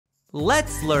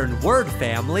Let's learn word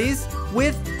families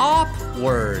with op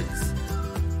words.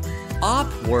 Op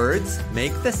words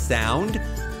make the sound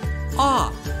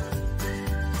op.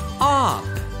 Op.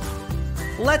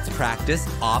 Let's practice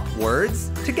op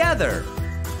words together.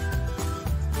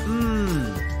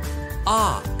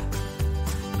 Op.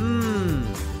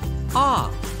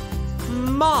 Op.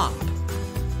 Mop.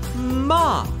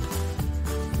 Mop.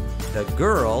 The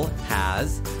girl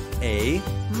has a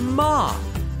mop.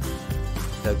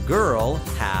 The girl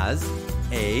has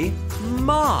a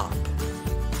mop.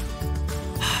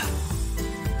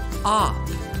 Op.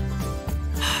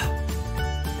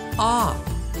 Op.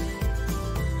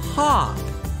 Hop.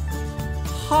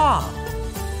 Hop.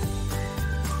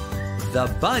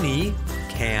 The bunny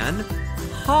can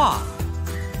hop.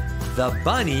 The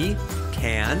bunny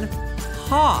can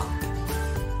hop.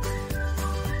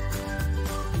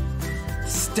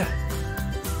 St.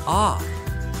 Op.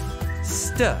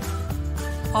 St.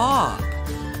 Op.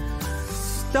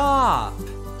 Stop.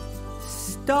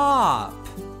 Stop.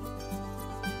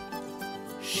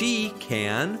 She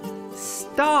can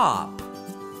stop.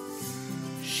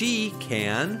 She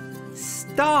can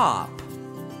stop.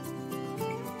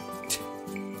 T.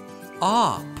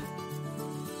 Op.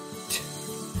 T.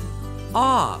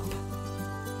 Op.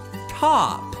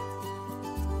 Top.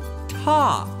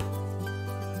 Top.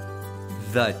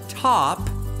 The top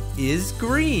is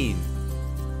green.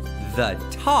 The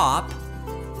top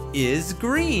is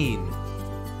green.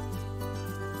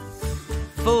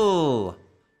 Full.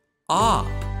 Op.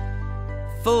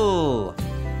 Full.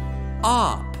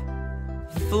 Op.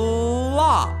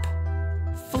 Flop.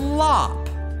 Flop.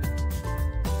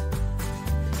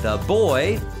 The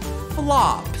boy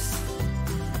flops.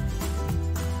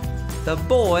 The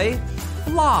boy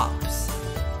flops.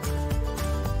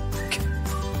 K.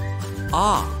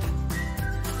 Op.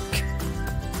 K.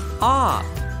 Op.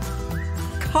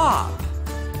 Cop.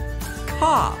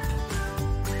 Cop.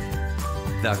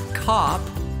 The cop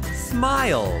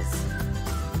smiles.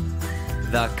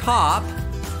 The cop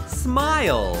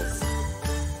smiles.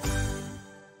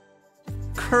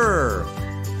 Cur.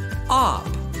 Op.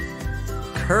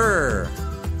 Cur.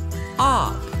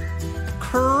 Op.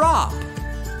 Crop.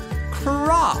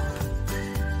 Crop.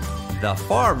 The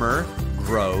farmer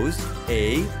grows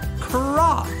a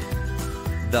crop.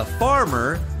 The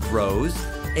farmer grows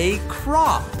a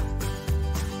crop.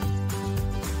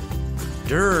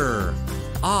 Dur.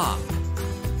 Op.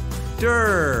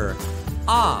 Dur.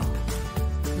 Op.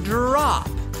 Drop.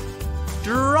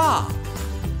 Drop.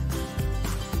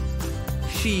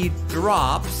 She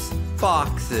drops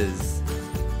boxes.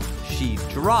 She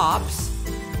drops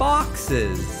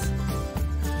boxes.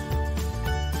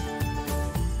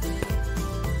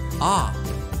 Op.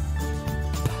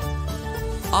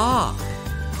 Op.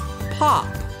 Pop.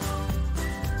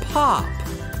 Pop.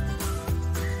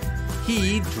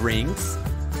 He drinks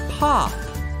pop.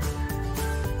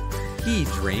 He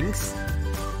drinks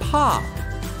pop.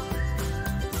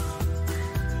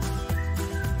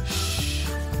 Shh.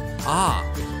 Op.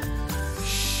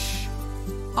 Shh.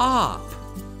 Op.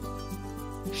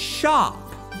 Shop.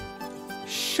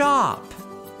 Shop.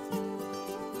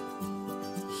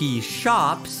 He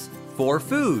shops for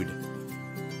food.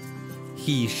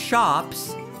 He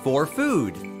shops for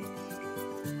food.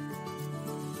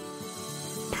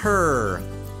 Purr.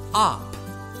 Op.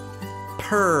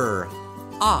 Purr.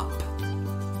 Op.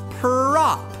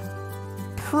 Prop.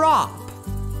 Prop.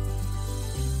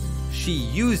 She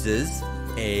uses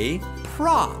a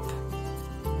prop.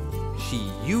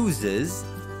 She uses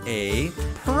a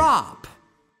prop.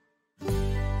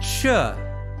 Ch.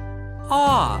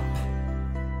 Op.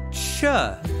 Ch.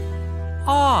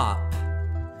 Op.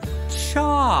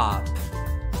 Chop.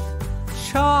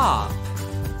 Chop.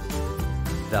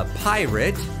 The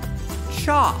pirate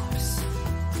chops.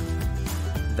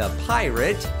 The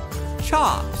pirate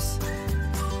chops.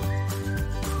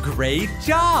 Great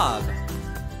job!